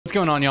What's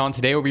going on, y'all? And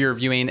today we'll be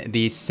reviewing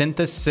the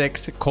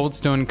Synthesis Cold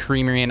Stone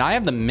Creamery, and I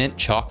have the mint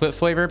chocolate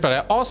flavor, but I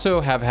also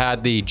have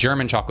had the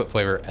German chocolate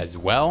flavor as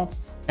well.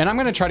 And I'm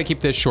gonna try to keep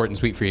this short and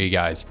sweet for you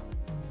guys.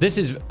 This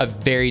is a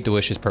very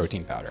delicious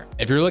protein powder.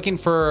 If you're looking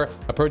for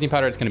a protein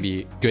powder, it's gonna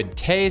be good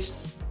taste.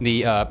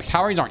 The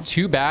calories aren't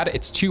too bad,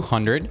 it's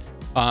 200.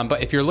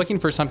 But if you're looking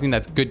for something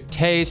that's good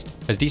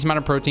taste, has a decent amount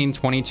of protein,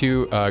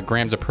 22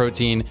 grams of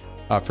protein,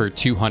 for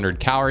 200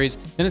 calories,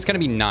 then it's gonna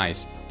be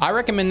nice. I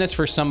recommend this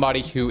for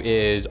somebody who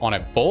is on a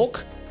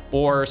bulk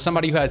or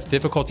somebody who has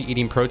difficulty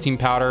eating protein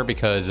powder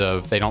because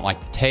of they don't like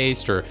the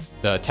taste or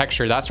the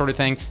texture, that sort of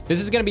thing.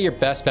 This is gonna be your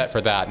best bet for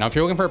that. Now, if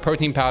you're looking for a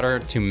protein powder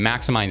to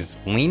maximize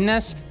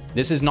leanness,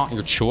 this is not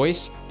your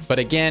choice. But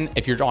again,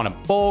 if you're on a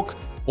bulk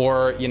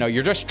or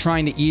you're just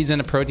trying to ease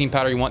into protein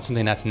powder, you want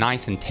something that's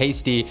nice and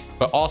tasty,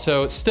 but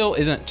also still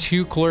isn't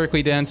too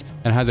calorically dense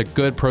and has a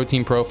good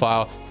protein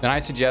profile, then I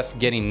suggest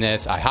getting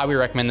this. I highly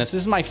recommend this.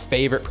 This is my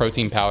favorite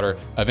protein powder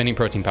of any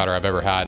protein powder I've ever had.